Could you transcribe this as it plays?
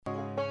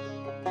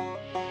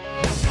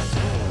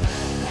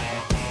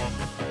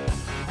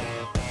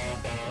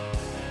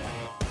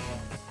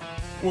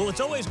Well,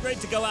 it's always great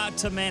to go out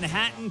to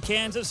Manhattan,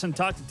 Kansas, and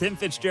talk to Tim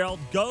Fitzgerald.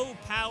 Go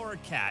Power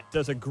Cat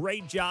does a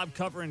great job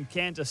covering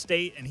Kansas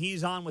State, and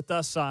he's on with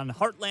us on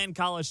Heartland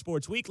College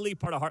Sports Weekly,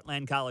 part of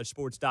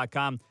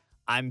heartlandcollegesports.com.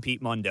 I'm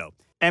Pete Mundo.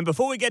 And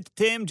before we get to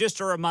Tim, just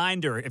a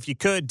reminder, if you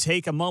could,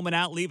 take a moment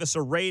out, leave us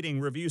a rating,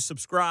 review,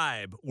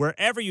 subscribe,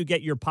 wherever you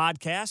get your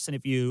podcasts. And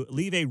if you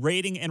leave a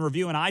rating and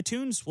review on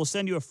iTunes, we'll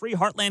send you a free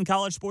Heartland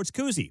College Sports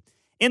koozie.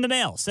 In the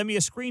mail, send me a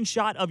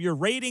screenshot of your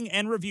rating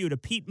and review to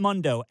Pete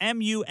Mundo,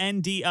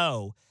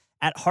 M-U-N-D-O,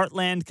 at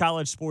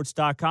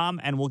heartlandcollegesports.com,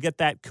 and we'll get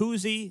that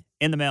koozie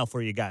in the mail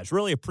for you guys.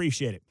 Really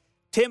appreciate it.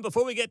 Tim,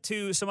 before we get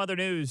to some other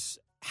news,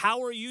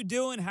 how are you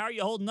doing? How are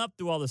you holding up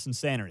through all this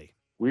insanity?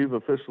 We've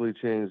officially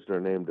changed our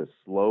name to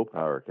Slow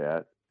Power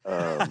Cat.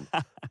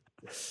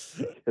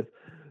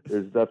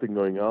 There's nothing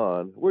going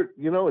on.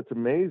 It's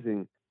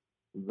amazing,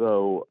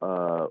 though,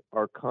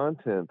 our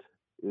content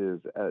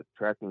is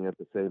tracking at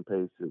the same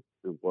pace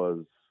it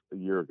was a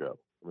year ago.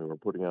 I mean, we're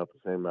putting out the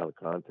same amount of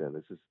content.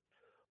 It's just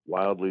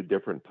wildly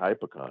different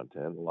type of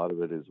content. A lot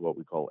of it is what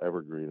we call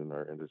evergreen in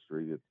our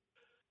industry. It's,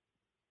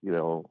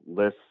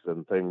 lists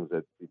and things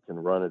that you can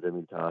run at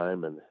any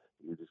time, and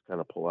you just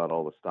kind of pull out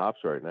all the stops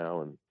right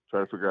now and try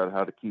to figure out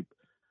how to keep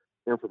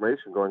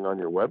information going on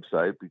your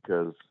website,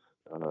 because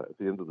at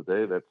the end of the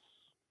day, that's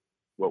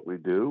what we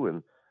do.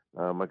 And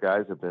my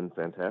guys have been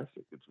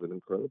fantastic. It's been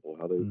incredible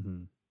how they've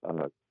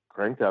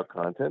cranked out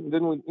content. And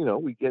then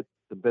we get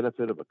the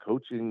benefit of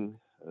an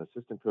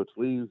assistant coach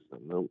leaves,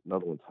 and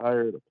another one's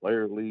hired, a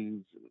player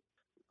leaves, and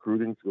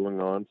recruiting's going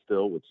on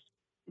still, which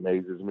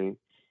amazes me.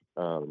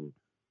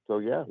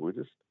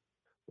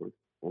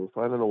 We're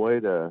finding a way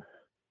to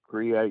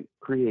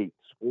create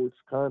sports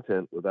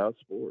content without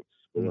sports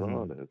going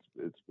on. And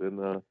it's been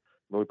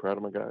really proud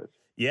of my guys.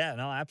 Yeah,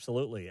 no,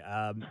 absolutely.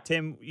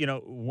 Tim,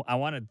 I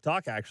want to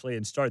talk actually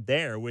and start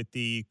there with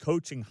the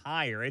coaching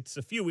hire. It's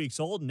a few weeks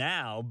old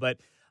now, but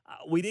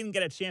we didn't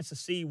get a chance to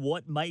see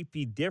what might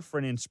be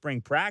different in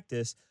spring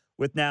practice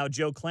with now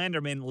Joe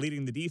Klanderman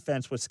leading the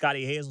defense with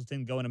Scotty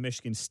Hazelton going to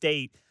Michigan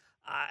State.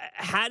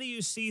 How do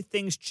you see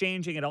things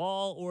changing at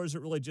all, or is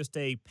it really just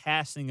a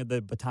passing of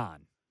the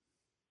baton?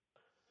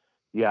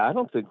 Yeah, I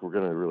don't think we're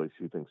going to really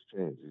see things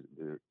change.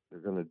 They're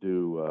going to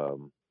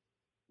do,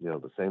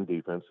 the same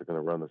defense. They're going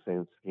to run the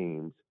same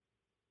schemes.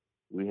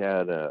 We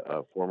had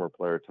a former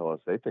player tell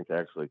us they think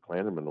actually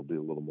Klanderman will be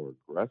a little more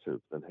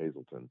aggressive than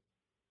Hazelton.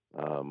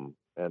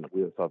 And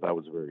we thought that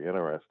was very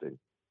interesting.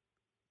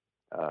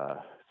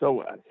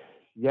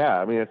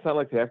 It's not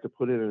like they have to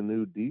put in a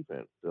new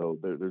defense. So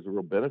there's a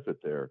real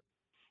benefit there.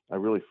 I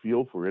really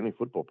feel for any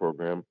football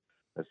program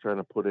that's trying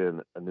to put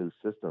in a new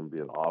system, be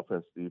it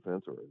offense,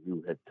 defense, or a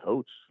new head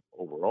coach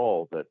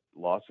overall, that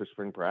lost their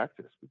spring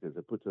practice, because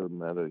it puts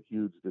them at a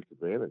huge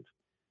disadvantage.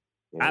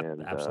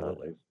 And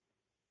absolutely.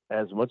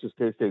 As much as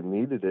K-State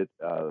needed it,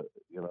 at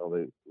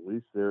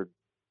least they're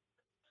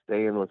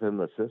staying within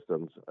the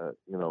systems.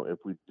 If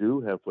we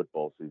do have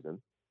football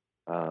season,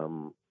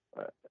 I'm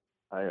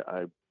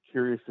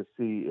curious to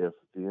see if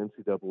the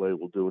NCAA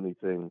will do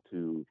anything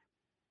to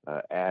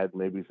add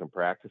maybe some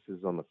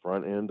practices on the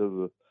front end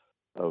of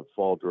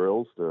fall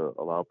drills to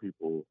allow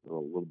people a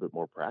little bit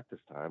more practice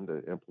time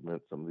to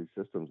implement some of these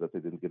systems that they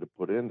didn't get to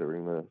put in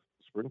during the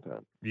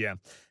springtime. Yeah.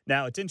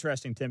 Now, it's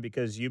interesting, Tim,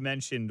 because you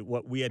mentioned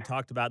what we had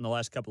talked about in the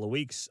last couple of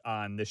weeks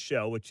on this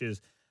show, which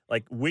is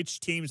like which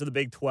teams of the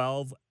Big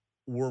 12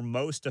 were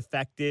most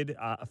affected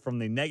from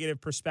the negative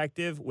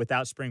perspective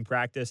without spring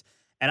practice.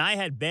 And I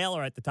had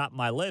Baylor at the top of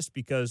my list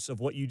because of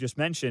what you just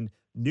mentioned,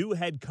 new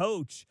head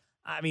coach.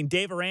 I mean,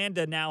 Dave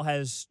Aranda now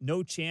has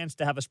no chance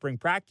to have a spring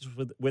practice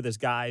with his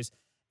guys.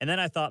 And then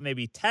I thought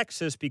maybe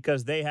Texas,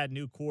 because they had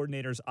new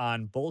coordinators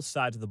on both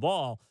sides of the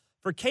ball.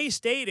 For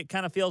K-State, it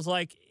kind of feels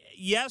like,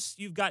 yes,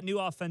 you've got new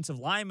offensive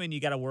linemen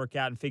you got to work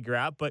out and figure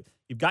out, but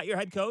you've got your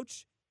head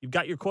coach, you've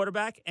got your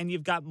quarterback, and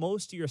you've got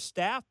most of your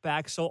staff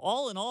back. So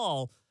all in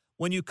all,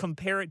 when you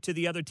compare it to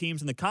the other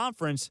teams in the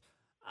conference,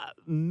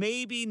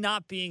 maybe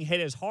not being hit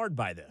as hard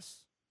by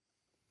this.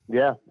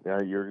 Yeah,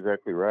 you're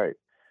exactly right.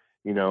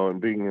 And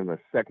being in the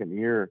second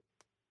year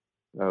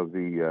of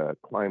the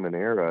Kleiman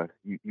era,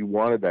 you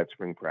wanted that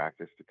spring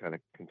practice to kind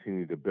of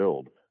continue to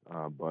build.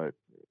 But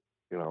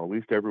at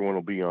least everyone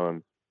will be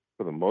on,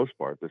 for the most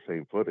part, the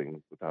same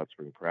footing without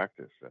spring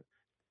practice.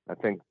 I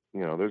think,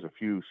 there's a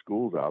few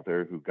schools out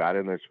there who got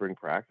in their spring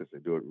practice. They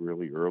do it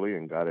really early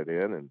and got it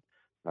in, and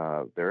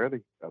they're at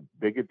a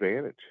big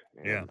advantage.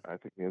 And yeah. I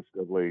think the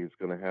NCAA is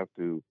going to have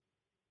to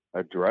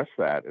address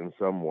that in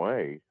some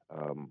way.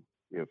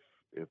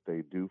 If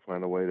they do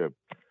find a way to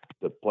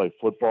play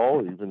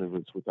football, even if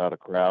it's without a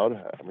crowd,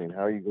 I mean,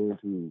 how are you going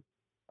to,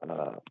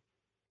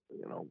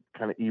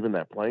 kind of even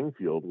that playing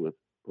field with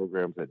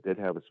programs that did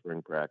have a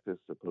spring practice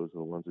opposed to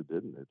the ones who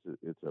didn't?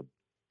 It's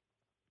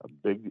a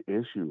big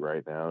issue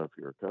right now if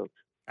you're a coach.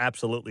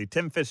 Absolutely.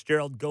 Tim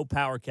Fitzgerald, Go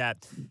Power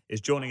Cat, is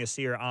joining us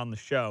here on the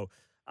show.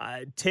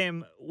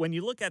 Tim, when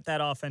you look at that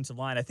offensive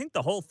line, I think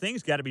the whole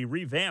thing's got to be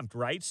revamped,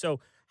 right?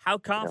 So How Yeah.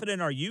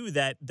 confident are you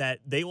that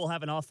they will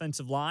have an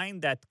offensive line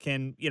that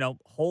can,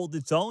 hold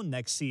its own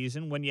next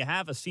season when you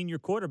have a senior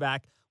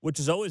quarterback, which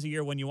is always a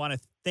year when you want to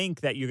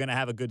think that you're going to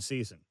have a good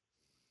season?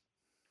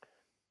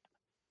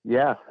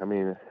 Yeah, I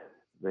mean,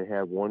 they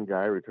have one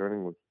guy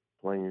returning with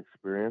playing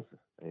experience,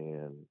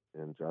 and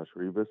Josh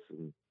Rivas,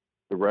 and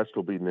the rest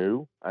will be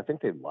new. I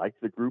think they like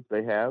the group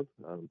they have.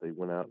 They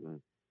went out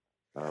and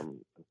um,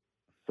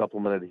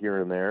 supplemented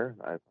here and there.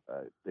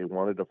 They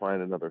wanted to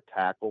find another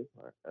tackle.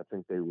 I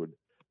think they would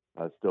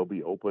still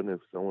be open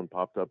if someone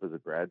popped up as a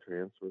grad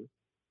transfer.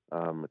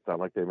 It's not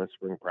like they missed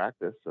spring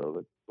practice, so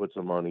that puts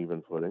them on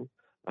even footing.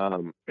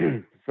 Um,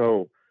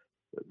 so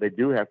they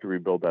do have to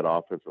rebuild that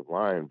offensive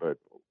line, but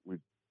we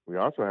we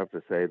also have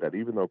to say that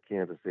even though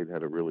Kansas State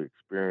had a really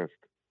experienced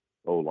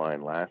O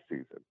line last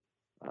season,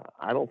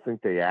 I don't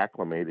think they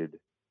acclimated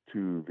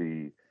to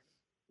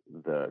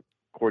the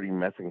Cordy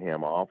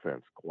Messingham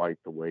offense quite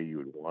the way you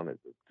would want it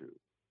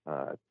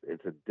to.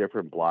 It's a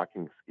different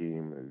blocking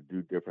scheme and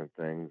do different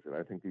things, and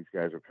I think these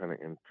guys are kind of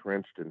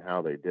entrenched in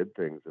how they did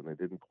things, and they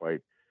didn't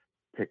quite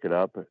pick it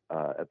up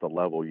at the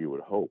level you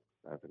would hope.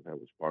 I think that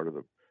was part of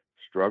the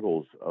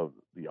struggles of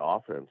the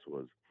offense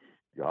was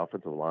the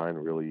offensive line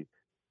really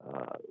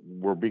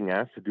were being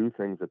asked to do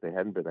things that they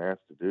hadn't been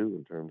asked to do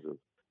in terms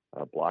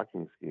of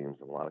blocking schemes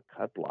and a lot of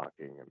cut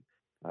blocking.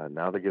 And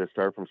now they get to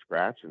start from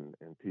scratch and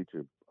teach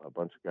a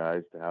bunch of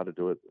guys to how to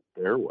do it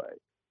their way.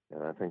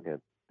 And I think at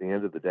the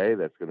end of the day,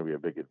 that's going to be a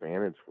big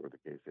advantage for the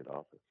K-State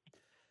offense.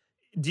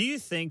 Do you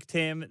think,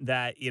 Tim,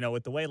 that,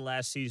 with the way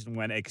last season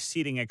went,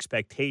 exceeding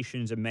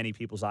expectations in many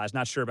people's eyes,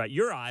 not sure about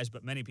your eyes,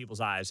 but many people's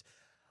eyes,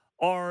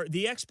 are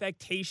the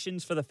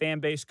expectations for the fan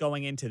base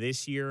going into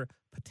this year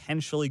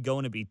potentially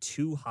going to be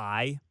too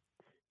high?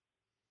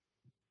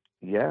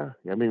 Yeah,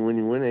 I mean, when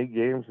you win 8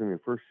 games in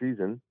your first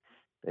season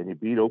and you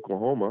beat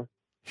Oklahoma,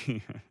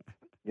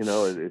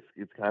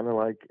 it's kind of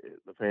like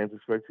the fans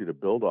expect you to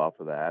build off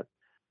of that.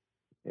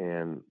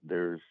 And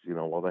there's,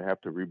 while they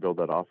have to rebuild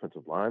that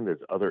offensive line, there's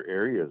other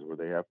areas where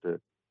they have to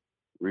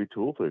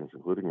retool things,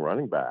 including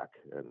running back.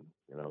 And,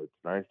 it's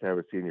nice to have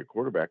a senior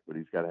quarterback, but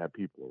he's got to have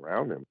people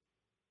around him.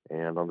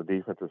 And on the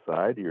defensive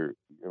side, you're,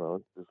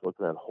 just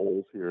looking at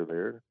holes here or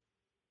there,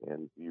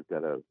 and you've got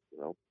to,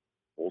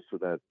 bolster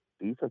that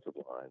defensive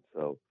line.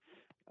 So,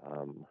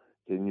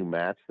 can you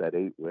match that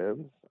 8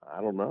 wins? I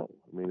don't know.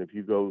 I mean, if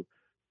you go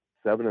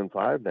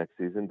 7-5 next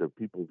season, do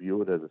people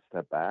view it as a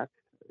step back?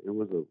 It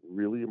was a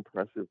really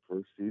impressive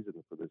first season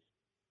for this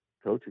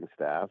coaching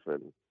staff,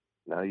 and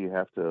now you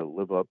have to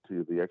live up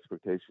to the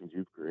expectations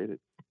you've created.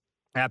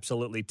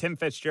 Absolutely. Tim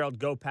Fitzgerald,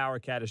 Go Power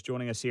Cat, is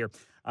joining us here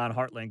on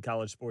Heartland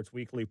College Sports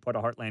Weekly, part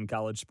of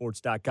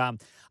heartlandcollegesports.com.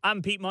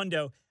 I'm Pete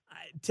Mundo.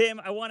 Tim,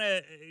 I want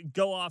to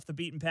go off the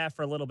beaten path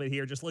for a little bit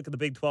here. Just look at the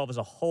Big 12 as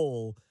a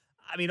whole.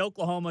 I mean,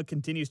 Oklahoma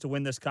continues to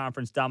win this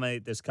conference,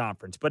 dominate this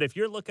conference. But if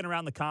you're looking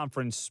around the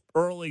conference,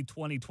 early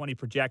 2020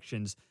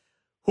 projections,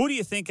 who do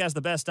you think has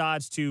the best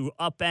odds to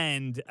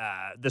upend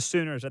the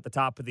Sooners at the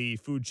top of the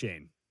food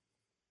chain?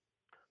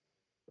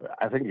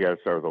 I think you got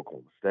to start with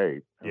Oklahoma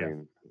State. I Yeah.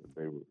 mean,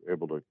 they were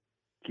able to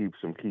keep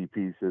some key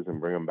pieces and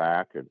bring them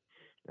back, and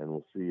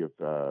we'll see if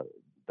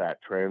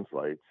that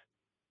translates.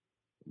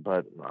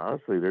 But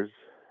honestly,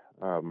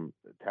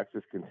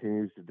 Texas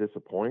continues to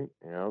disappoint.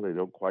 They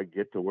don't quite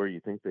get to where you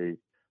think they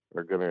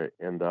are going to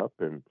end up,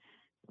 and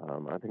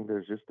I think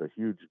there's just a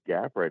huge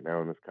gap right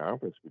now in this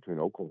conference between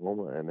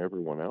Oklahoma and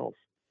everyone else.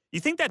 You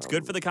think that's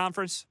good for Um, the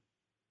conference?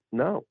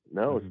 no,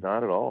 no, it's Hmm.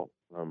 not at all.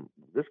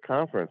 This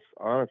conference,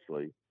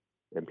 honestly,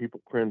 and people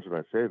cringe when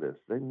I say this,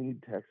 they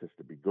need Texas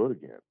to be good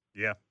again.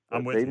 Yeah,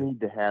 I'm with They you. need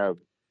to have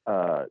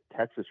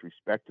Texas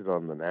respected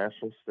on the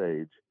national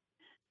stage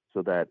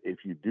so that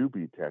if you do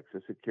beat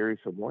Texas, it carries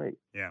some weight.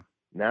 Yeah.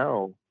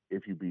 Now,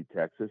 if you beat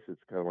Texas,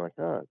 it's kind of like,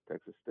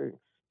 Texas stinks.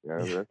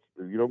 Yeah.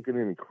 You don't get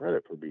any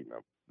credit for beating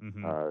them.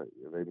 Hmm.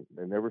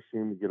 They never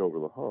seem to get over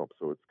the hump.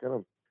 So it's kind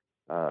of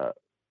uh,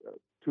 a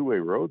two-way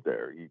road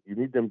there. You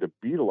need them to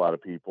beat a lot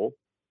of people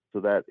so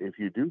that if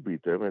you do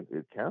beat them, it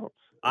counts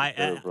I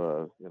instead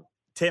of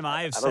Tim,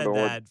 I have I don't said know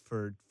what. that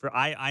for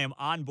I am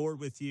on board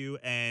with you,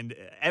 and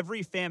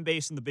every fan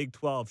base in the Big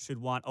 12 should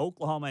want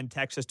Oklahoma and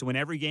Texas to win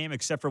every game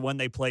except for when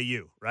they play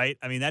you, right?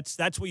 I mean, that's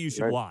what you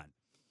should Right, want.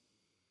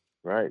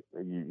 right.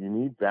 You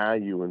need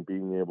value in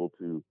being able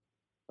to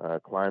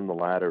climb the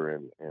ladder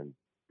and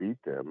beat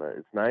them.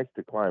 It's nice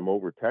to climb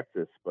over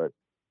Texas, but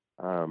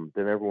then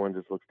everyone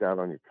just looks down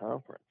on your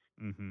conference.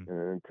 Hmm.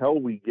 And until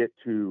we get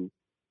to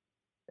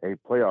a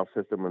playoff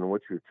system in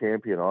which your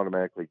champion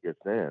automatically gets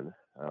in,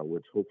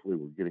 which hopefully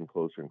we're getting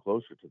closer and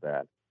closer to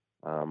that,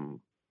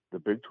 the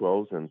Big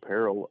 12's in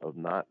peril of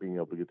not being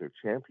able to get their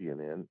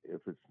champion in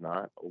if it's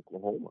not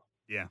Oklahoma.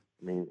 Yeah.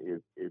 I mean,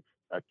 if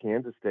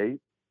Kansas State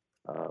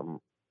um,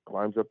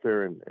 climbs up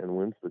there and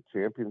wins the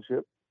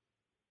championship,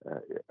 uh,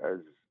 as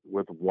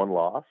with one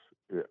loss,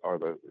 is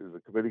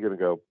the committee going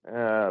to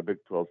go, Big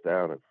 12's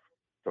down if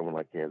someone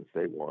like Kansas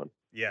State won,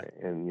 Yeah.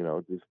 and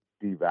just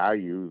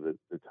devalue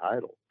the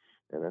title?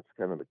 And that's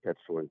kind of the catch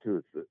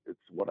 22. It's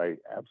what I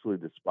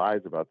absolutely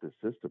despise about this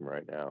system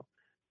right now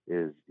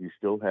is you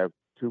still have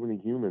too many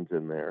humans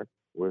in there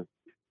with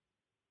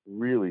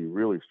really,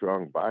 really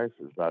strong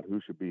biases about who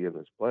should be in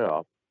this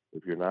playoff.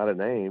 If you're not a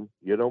name,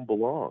 you don't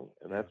belong.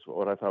 And that's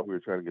what I thought we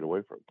were trying to get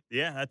away from.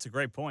 Yeah, that's a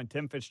great point.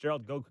 Tim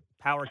Fitzgerald, Go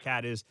Power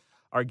Cat, is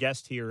our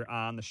guest here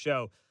on the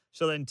show.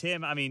 So then,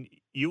 Tim, I mean,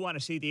 you want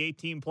to see the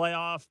 8-team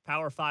playoff,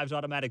 Power Five's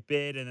automatic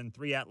bid, and then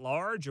 3 at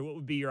large, or what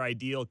would be your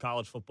ideal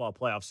college football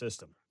playoff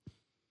system?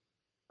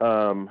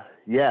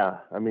 Yeah,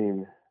 I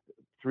mean,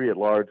 3 at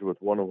large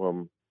with one of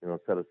them,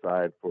 set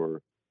aside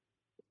for,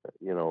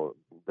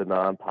 the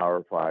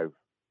non-Power Five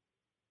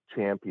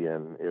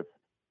champion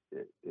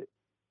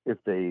if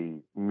they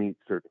meet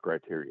certain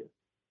criteria,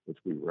 which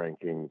be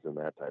rankings and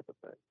that type of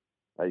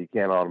thing. You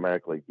can't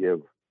automatically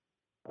give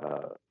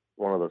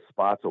one of the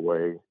spots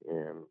away,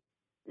 and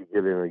you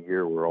get in a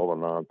year where all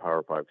the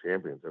non-Power Five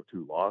champions have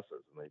 2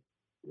 losses, and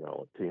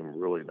a team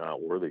really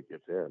not worthy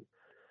gets in.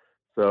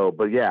 So,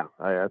 but yeah,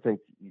 I think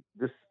you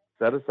just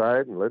set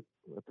aside and let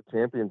the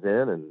champions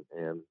in, and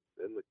then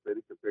the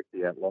committee can pick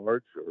the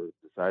at-large or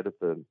decide if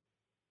the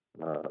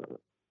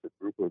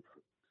group of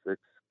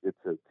 6 gets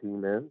a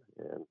team in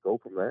and go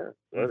from there.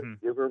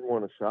 Give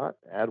everyone a shot.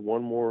 Add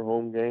one more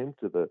home game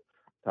to the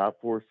top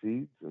 4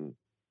 seeds and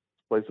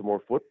play some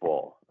more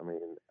football. I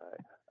mean,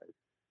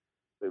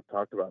 they've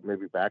talked about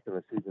maybe backing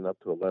the season up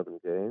to 11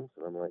 games,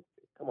 and I'm like,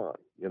 come on,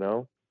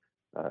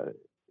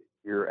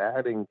 you're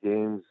adding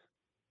games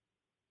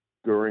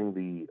during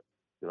the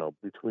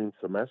between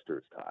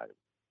semesters time.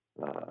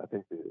 I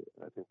think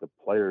the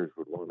players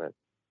would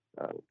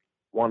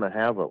want to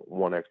have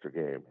one extra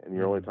game, and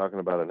you're only talking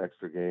about an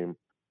extra game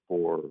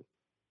for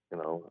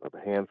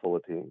a handful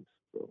of teams.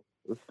 So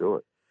let's do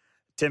it.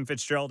 Tim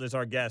Fitzgerald is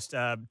our guest.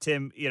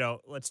 Tim,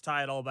 let's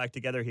tie it all back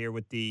together here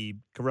with the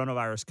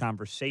coronavirus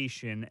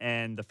conversation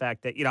and the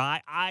fact that,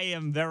 I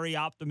am very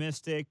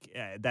optimistic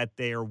that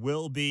there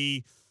will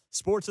be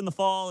sports in the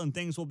fall and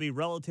things will be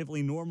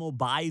relatively normal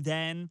by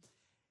then.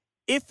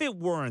 If it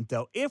weren't,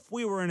 though, if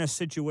we were in a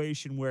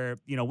situation where,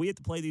 we had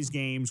to play these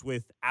games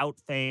without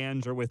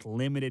fans or with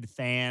limited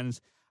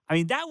fans, I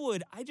mean,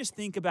 I just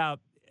think about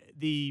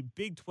the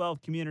Big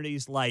 12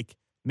 communities like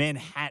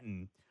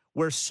Manhattan,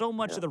 where so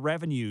much of the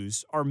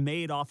revenues are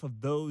made off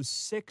of those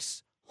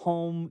 6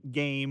 home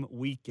game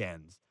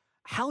weekends.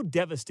 How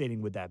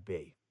devastating would that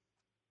be?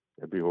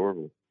 It'd be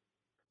horrible.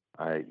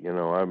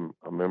 I'm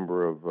a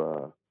member of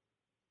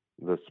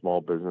the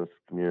small business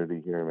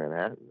community here in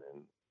Manhattan,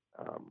 and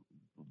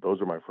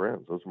those are my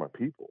friends. Those are my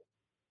people.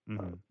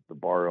 The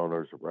bar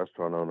owners, the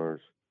restaurant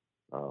owners.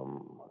 A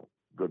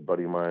good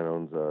buddy of mine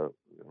owns a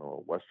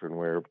Western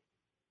wear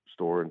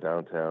store in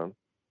downtown.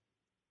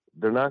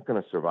 They're not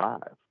going to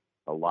survive.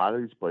 A lot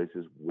of these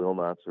places will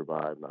not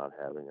survive not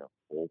having a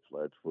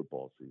full-fledged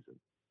football season.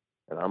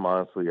 And I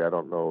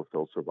don't know if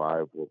they'll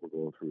survive what we're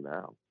going through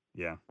now.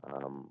 Yeah.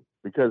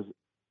 Because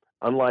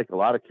unlike a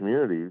lot of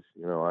communities,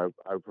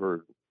 I've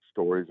heard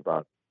stories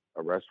about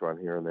a restaurant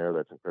here and there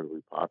that's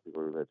incredibly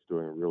popular that's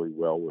doing really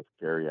well with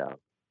carryout.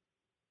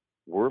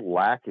 We're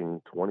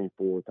lacking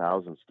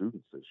 24,000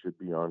 students that should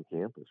be on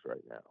campus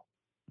right now.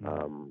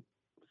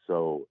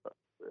 So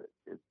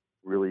it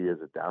really is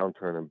a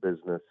downturn in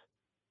business.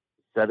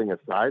 Setting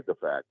aside the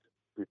fact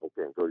people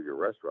can't go to your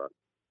restaurant,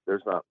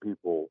 there's not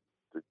people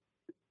to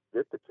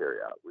get the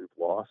carryout. We've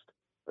lost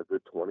a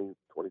good 20,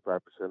 25%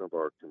 of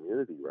our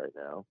community right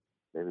now.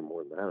 Maybe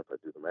more than that if I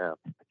do the math.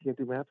 I can't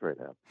do math right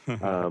now.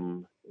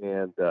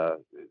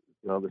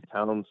 The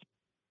town's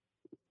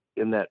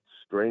in that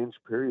strange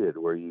period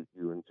where you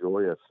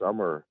enjoy a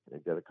summer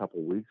and get a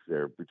couple weeks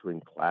there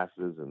between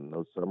classes and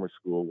no summer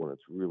school when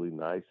it's really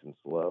nice and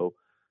slow.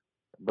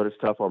 But it's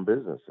tough on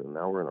business, and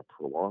now we're in a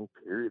prolonged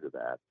period of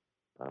that.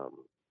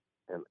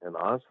 And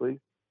honestly,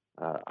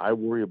 I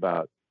worry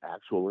about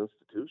actual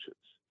institutions.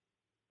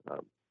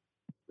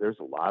 There's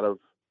a lot of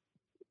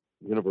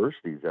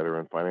universities that are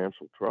in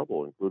financial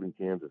trouble, including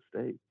Kansas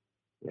State.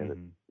 And if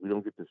we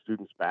don't get the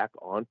students back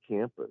on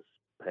campus,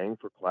 paying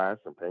for class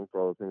and paying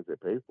for all the things they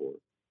pay for,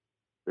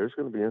 there's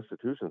going to be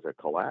institutions that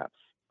collapse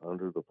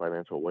under the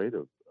financial weight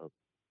of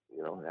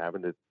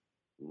having to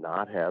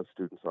not have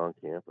students on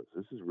campus.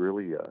 This is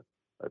really a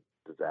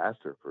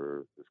disaster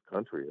for this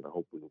country, and I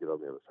hope we can get on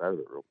the other side of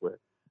it real quick.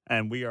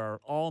 And we are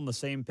all on the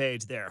same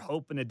page there,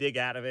 hoping to dig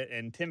out of it.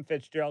 And Tim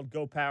Fitzgerald,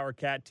 Go Power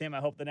Cat. Tim, I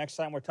hope the next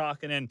time we're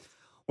talking, and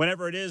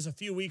whenever it is, a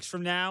few weeks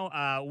from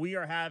now, we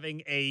are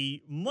having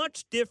a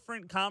much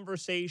different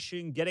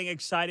conversation, getting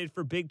excited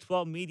for Big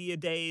 12 Media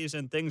Days,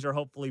 and things are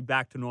hopefully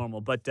back to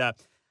normal. But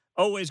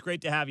always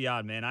great to have you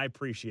on, man. I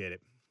appreciate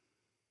it.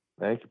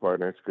 Thank you,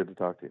 partner. It's good to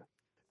talk to you.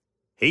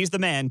 He's the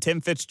man,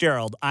 Tim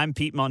Fitzgerald. I'm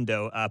Pete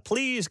Mundo.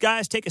 Please,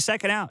 guys, take a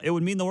second out. It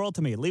would mean the world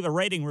to me. Leave a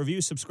rating, review,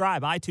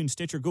 subscribe, iTunes,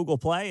 Stitcher, Google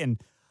Play, and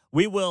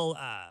we will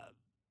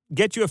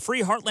get you a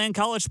free Heartland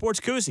College Sports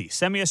koozie.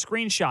 Send me a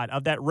screenshot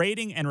of that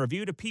rating and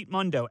review to Pete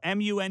Mundo,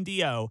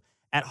 MUNDO,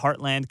 at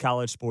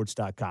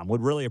heartlandcollegesports.com.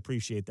 Would really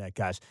appreciate that,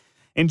 guys.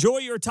 Enjoy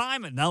your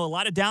time. And now a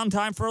lot of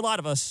downtime for a lot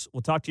of us.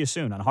 We'll talk to you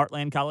soon on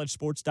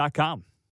heartlandcollegesports.com.